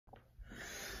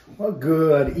Well,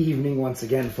 good evening once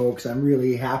again, folks. I'm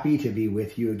really happy to be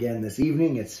with you again this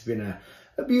evening. It's been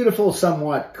a beautiful,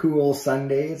 somewhat cool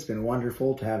Sunday. It's been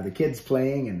wonderful to have the kids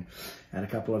playing and had a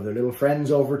couple of their little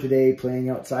friends over today playing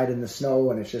outside in the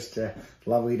snow. And it's just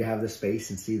lovely to have the space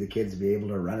and see the kids be able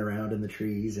to run around in the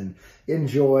trees and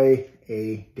enjoy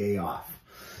a day off.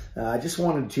 I just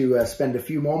wanted to spend a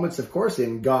few moments, of course,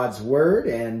 in God's Word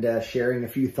and sharing a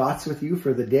few thoughts with you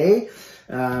for the day.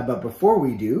 But before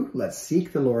we do, let's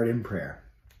seek the Lord in prayer.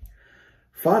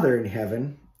 Father in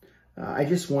heaven, I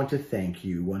just want to thank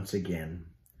you once again.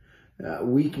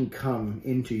 We can come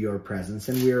into your presence,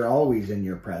 and we are always in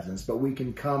your presence, but we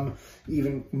can come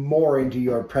even more into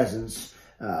your presence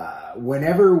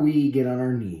whenever we get on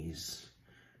our knees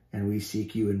and we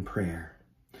seek you in prayer.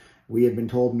 We have been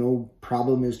told no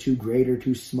problem is too great or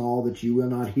too small that you will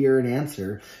not hear and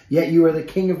answer, yet you are the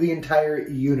King of the entire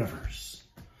universe.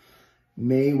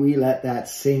 May we let that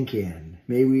sink in.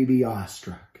 May we be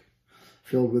awestruck,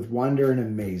 filled with wonder and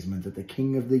amazement that the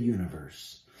King of the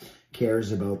universe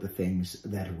cares about the things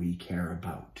that we care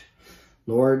about.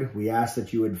 Lord, we ask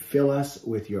that you would fill us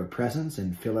with your presence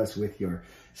and fill us with your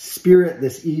spirit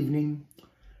this evening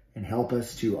and help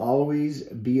us to always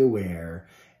be aware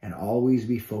and always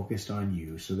be focused on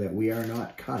you so that we are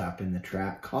not caught up in the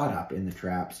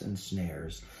traps and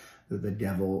snares that the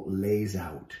devil lays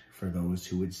out for those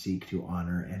who would seek to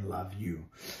honor and love you.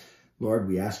 Lord,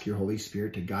 we ask your Holy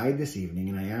Spirit to guide this evening,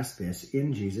 and I ask this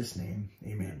in Jesus' name.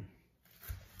 Amen.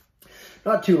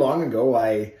 Not too long ago,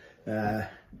 I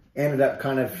ended up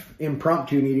kind of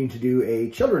impromptu needing to do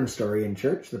a children's story in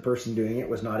church. The person doing it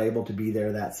was not able to be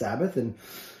there that Sabbath, and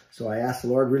so I asked the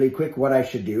Lord really quick what I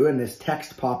should do, and this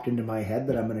text popped into my head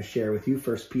that I'm going to share with you,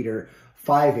 1 Peter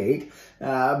 5:8.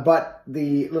 But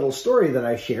the little story that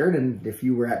I shared, and if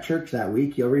you were at church that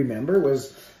week, you'll remember,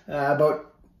 was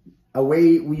about a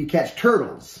way where you catch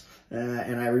turtles.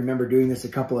 And I remember doing this a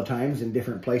couple of times in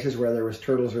different places where there was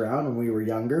turtles around when we were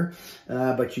younger.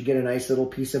 But you get a nice little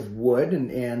piece of wood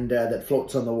and that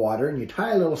floats on the water, and you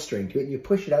tie a little string to it, and you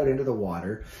push it out into the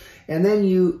water. And then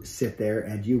you sit there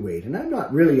and you wait. And I'm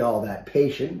not really all that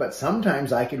patient, but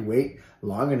sometimes I could wait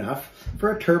long enough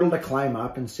for a turtle to climb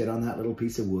up and sit on that little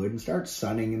piece of wood and start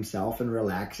sunning himself and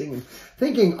relaxing and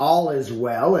thinking all is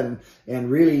well and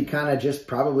really kind of just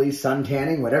probably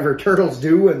suntanning, whatever turtles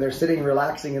do when they're sitting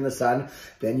relaxing in the sun.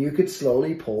 Then you could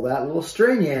slowly pull that little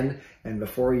string in, and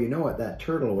before you know it, that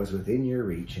turtle was within your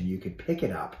reach and you could pick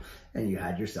it up and you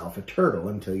had yourself a turtle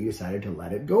until you decided to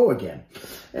let it go again.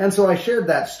 And so I shared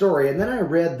that story, and then I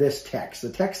read this text, the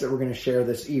text that we're going to share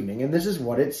this evening, and this is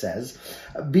what it says.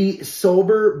 Be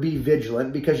sober, be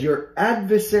vigilant, because your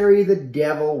adversary, the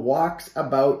devil, walks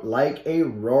about like a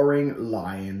roaring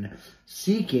lion,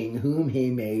 seeking whom he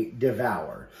may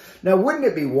devour. Now, wouldn't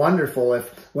it be wonderful if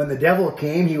when the devil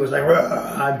came, he was like,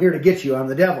 I'm here to get you, I'm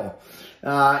the devil.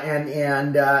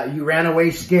 And you ran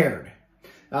away scared.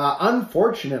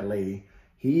 Unfortunately,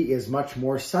 he is much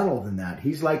more subtle than that.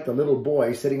 He's like the little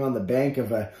boy sitting on the bank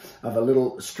of a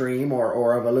little stream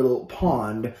or of a little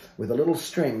pond with a little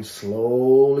string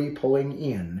slowly pulling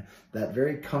in that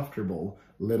very comfortable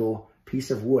little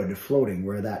piece of wood floating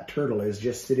where that turtle is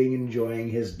just sitting enjoying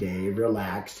his day,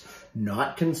 relaxed,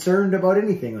 not concerned about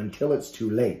anything until it's too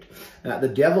late. The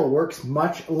devil works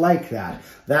much like that.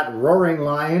 That roaring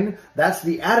lion, that's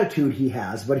the attitude he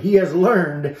has, but he has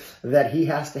learned that he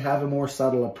has to have a more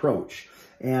subtle approach.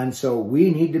 And so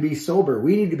we need to be sober.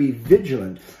 We need to be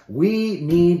vigilant. We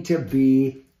need to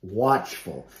be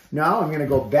watchful. Now I'm going to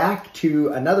go back to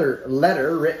another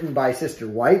letter written by Sister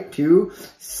White to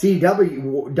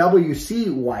W.C.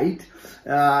 White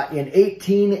in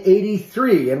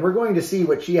 1883, and we're going to see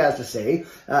what she has to say.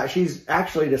 She's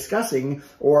actually discussing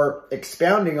or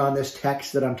expounding on this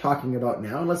text that I'm talking about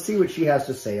now, and let's see what she has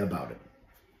to say about it.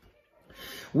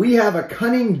 We have a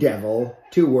cunning devil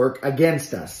to work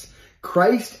against us.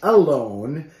 Christ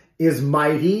alone is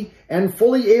mighty and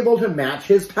fully able to match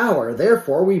his power.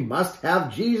 Therefore, we must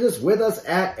have Jesus with us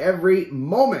at every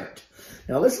moment.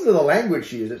 Now, listen to the language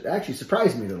she uses. It actually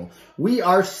surprised me a little. We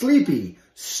are sleepy,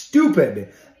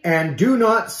 stupid, and do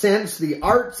not sense the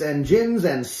arts and gins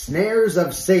and snares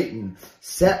of Satan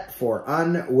set for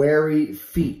unwary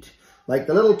feet. Like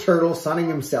the little turtle sunning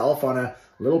himself on a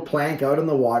little plank out in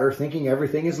the water, thinking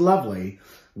everything is lovely,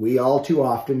 we all too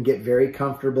often get very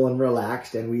comfortable and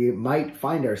relaxed, and we might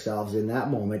find ourselves in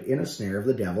that moment in a snare of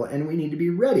the devil, and we need to be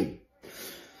ready.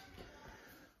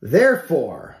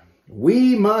 Therefore,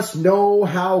 we must know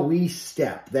how we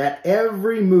step, that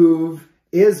every move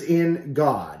is in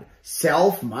God,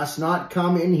 Self must not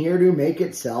come in here to make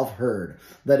itself heard.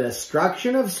 The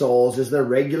destruction of souls is the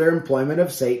regular employment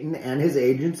of Satan and his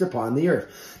agents upon the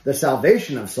earth. The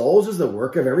salvation of souls is the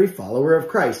work of every follower of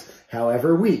Christ,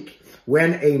 however weak.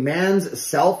 When a man's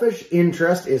selfish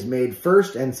interest is made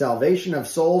first and salvation of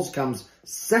souls comes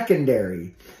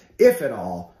secondary, if at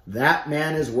all, that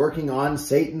man is working on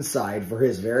Satan's side, for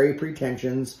his very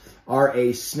pretensions are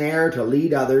a snare to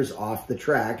lead others off the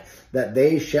track, that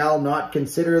they shall not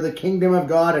consider the kingdom of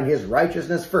God and his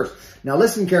righteousness first. Now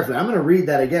listen carefully. I'm going to read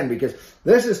that again, because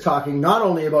this is talking not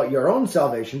only about your own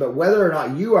salvation, but whether or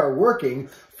not you are working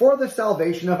for the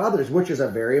salvation of others, which is a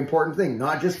very important thing,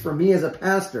 not just for me as a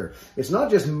pastor. It's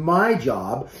not just my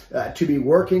job to be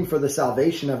working for the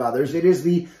salvation of others. It is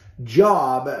the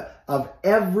job of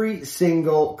every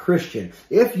single Christian.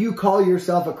 If you call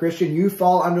yourself a Christian, you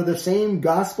fall under the same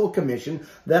gospel commission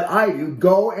that I do.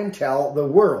 Go and tell the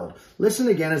world. Listen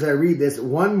again as I read this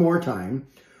one more time.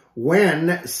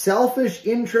 When selfish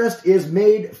interest is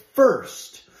made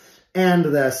first and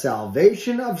the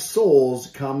salvation of souls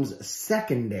comes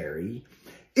secondary,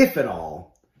 if at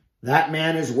all, that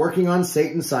man is working on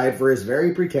Satan's side, for his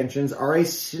very pretensions are a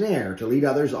snare to lead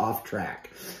others off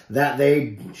track, that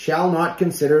they shall not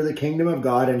consider the kingdom of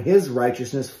God and his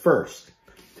righteousness first.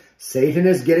 Satan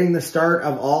is getting the start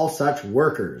of all such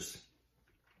workers.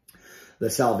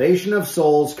 The salvation of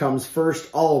souls comes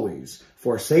first always,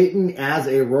 for Satan as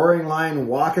a roaring lion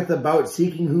walketh about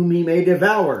seeking whom he may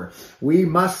devour. We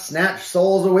must snatch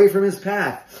souls away from his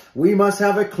path. We must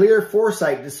have a clear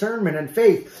foresight, discernment, and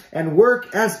faith, and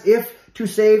work as if to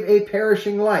save a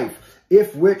perishing life,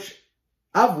 of which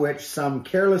some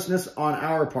carelessness on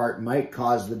our part might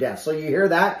cause the death. So you hear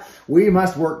that? We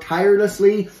must work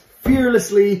tirelessly,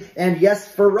 fearlessly, and yes,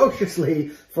 ferociously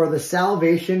for the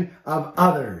salvation of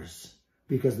others.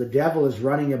 Because the devil is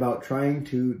running about trying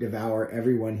to devour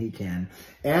everyone he can.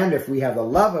 And if we have the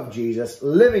love of Jesus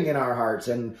living in our hearts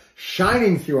and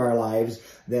shining through our lives,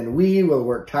 then we will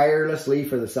work tirelessly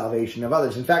for the salvation of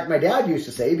others. In fact, my dad used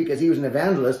to say, because he was an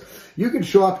evangelist, you could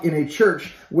show up in a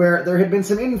church where there had been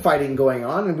some infighting going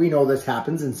on, and we know this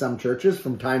happens in some churches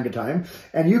from time to time,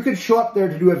 and you could show up there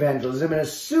to do evangelism, and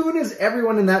as soon as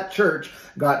everyone in that church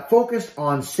got focused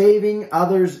on saving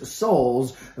others'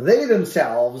 souls, they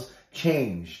themselves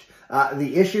changed.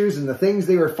 The issues and the things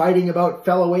they were fighting about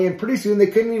fell away, and pretty soon they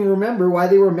couldn't even remember why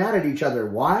they were mad at each other.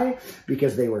 Why?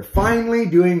 Because they were finally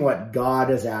doing what God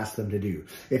has asked them to do.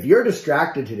 If you're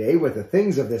distracted today with the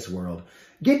things of this world,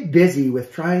 get busy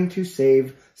with trying to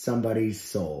save somebody's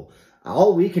soul.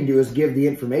 All we can do is give the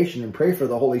information and pray for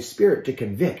the Holy Spirit to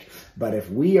convict. But if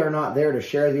we are not there to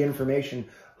share the information,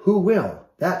 who will?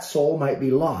 That soul might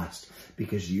be lost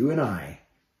because you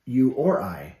or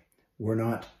I, we're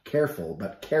not careful,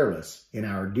 but careless in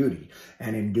our duty.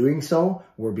 And in doing so,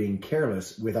 we're being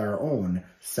careless with our own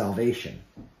salvation.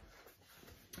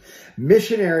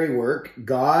 Missionary work,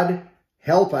 God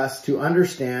help us to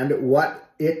understand what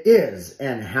it is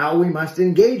and how we must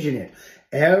engage in it.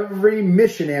 Every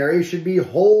missionary should be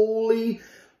wholly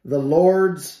the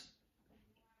Lord's,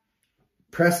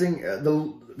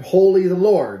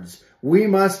 We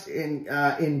must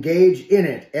engage in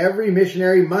it. Every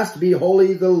missionary must be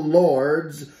wholly the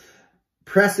Lord's,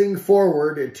 pressing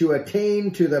forward to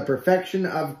attain to the perfection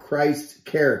of Christ's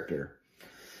character.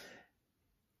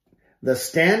 The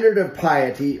standard of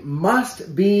piety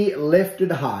must be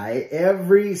lifted high.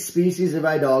 Every species of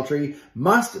idolatry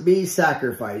must be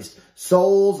sacrificed.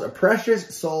 Souls,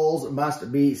 precious souls,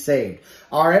 must be saved.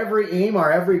 Our every aim,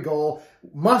 our every goal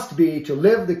must be to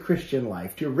live the Christian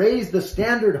life, to raise the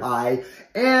standard high,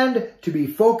 and to be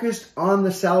focused on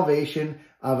the salvation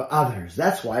of others.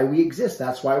 That's why we exist.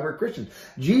 That's why we're Christians.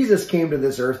 Jesus came to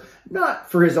this earth not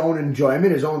for his own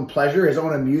enjoyment, his own pleasure, his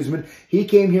own amusement. He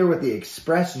came here with the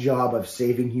express job of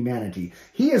saving humanity.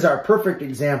 He is our perfect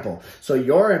example. So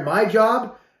your and my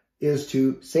job is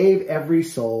to save every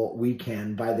soul we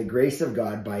can by the grace of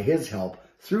God, by his help,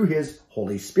 through his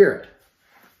Holy Spirit.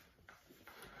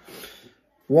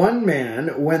 One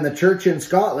man, when the church in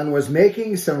Scotland was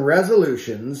making some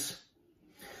resolutions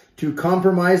to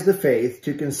compromise the faith,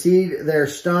 to concede their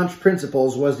staunch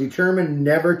principles, was determined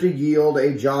never to yield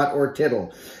a jot or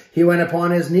tittle. He went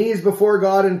upon his knees before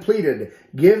God and pleaded,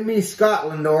 "Give me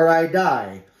Scotland or I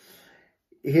die."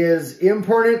 His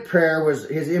importunate prayer was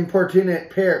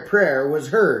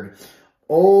heard.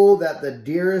 Oh, that the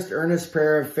dearest earnest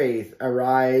prayer of faith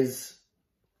arise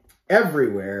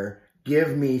everywhere.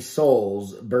 Give me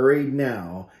souls buried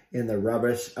now in the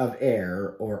rubbish of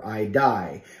air, or I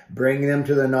die. Bring them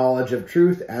to the knowledge of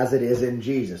truth as it is in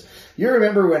Jesus. You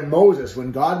remember when Moses,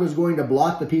 when God was going to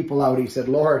blot the people out, he said,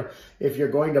 Lord, if you're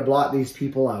going to blot these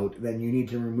people out, then you need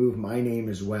to remove my name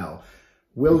as well.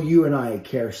 Will you and I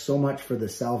care so much for the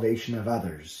salvation of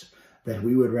others that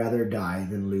we would rather die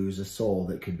than lose a soul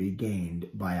that could be gained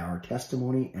by our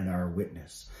testimony and our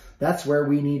witness? That's where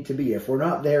we need to be. If we're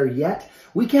not there yet,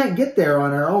 we can't get there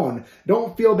on our own.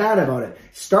 Don't feel bad about it.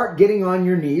 Start getting on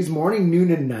your knees morning,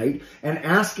 noon, and night and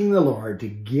asking the Lord to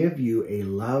give you a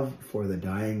love for the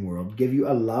dying world, give you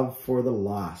a love for the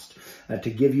lost, to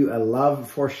give you a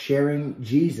love for sharing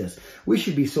Jesus. We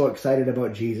should be so excited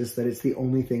about Jesus that it's the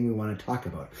only thing we want to talk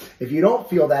about. If you don't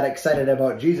feel that excited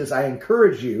about Jesus, I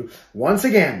encourage you, once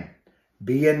again,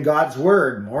 be in God's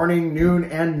Word morning, noon,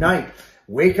 and night.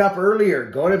 Wake up earlier,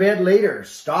 go to bed later,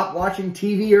 stop watching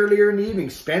TV earlier in the evening,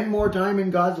 spend more time in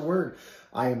God's Word.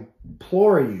 I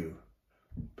implore you,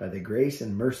 by the grace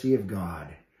and mercy of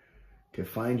God, to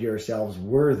find yourselves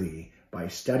worthy by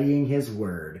studying His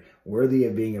Word, worthy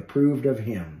of being approved of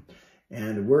Him,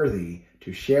 and worthy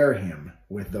to share Him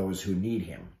with those who need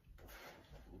Him.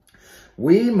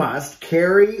 We must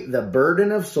carry the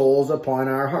burden of souls upon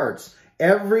our hearts.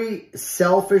 Every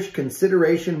selfish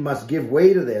consideration must give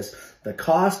way to this. The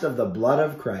cost of the blood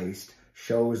of Christ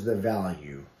shows the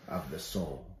value of the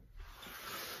soul.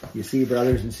 You see,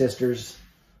 brothers and sisters,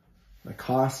 the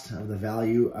cost of the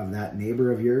value of that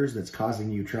neighbor of yours that's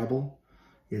causing you trouble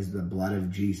is the blood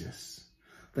of Jesus.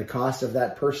 The cost of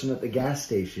that person at the gas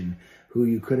station who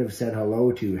you could have said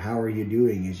hello to, how are you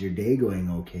doing? Is your day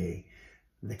going okay?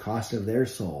 The cost of their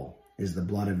soul is the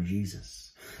blood of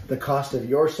Jesus. The cost of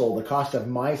your soul, the cost of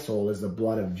my soul is the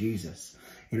blood of Jesus.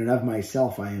 In and of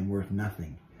myself, I am worth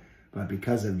nothing. But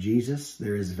because of Jesus,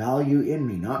 there is value in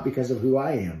me, not because of who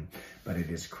I am, but it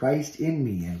is Christ in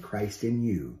me and Christ in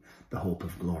you, the hope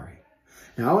of glory.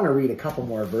 Now, I want to read a couple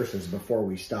more verses before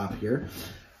we stop here.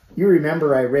 You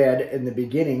remember I read in the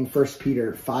beginning, 1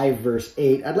 Peter 5, verse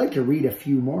 8. I'd like to read a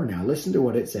few more now. Listen to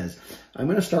what it says. I'm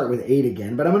going to start with 8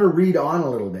 again, but I'm going to read on a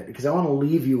little bit because I want to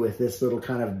leave you with this little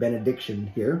kind of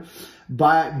benediction here.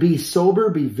 But be sober,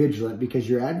 be vigilant, because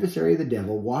your adversary, the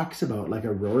devil, walks about like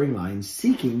a roaring lion,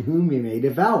 seeking whom he may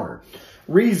devour.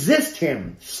 Resist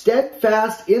him,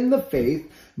 steadfast in the faith,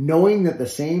 knowing that the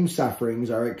same sufferings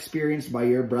are experienced by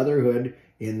your brotherhood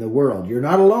in the world. You're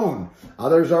not alone.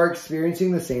 Others are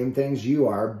experiencing the same things you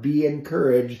are. Be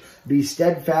encouraged. Be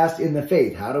steadfast in the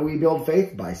faith. How do we build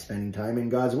faith? By spending time in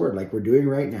God's Word, like we're doing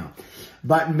right now.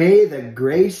 But may the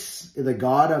grace, the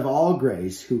God of all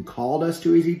grace, who called us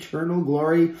to His eternal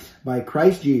glory by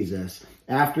Christ Jesus,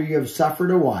 after you have suffered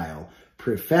a while,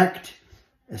 perfect,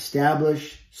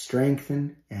 establish,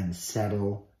 strengthen, and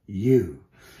settle you.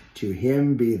 To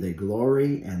Him be the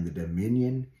glory and the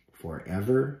dominion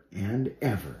forever and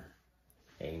ever.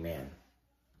 Amen.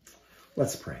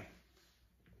 Let's pray.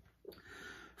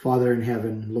 Father in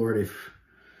heaven, Lord, if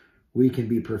we can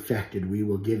be perfected, we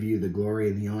will give you the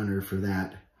glory and the honor for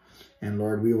that. And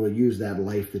Lord, we will use that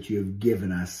life that you have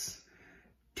given us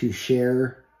to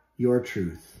share your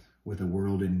truth with a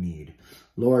world in need.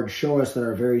 Lord, show us that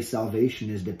our very salvation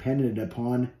is dependent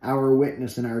upon our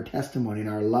witness and our testimony and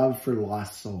our love for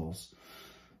lost souls.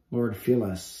 Lord, fill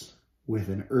us with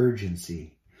an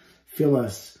urgency. Fill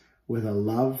us with a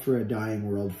love for a dying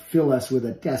world. Fill us with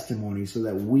a testimony so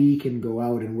that we can go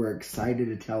out and we're excited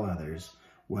to tell others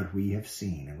what we have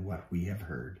seen and what we have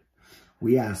heard.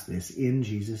 We ask this in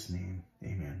Jesus' name.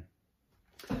 Amen.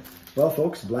 Well,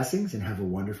 folks, blessings and have a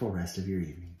wonderful rest of your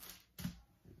evening.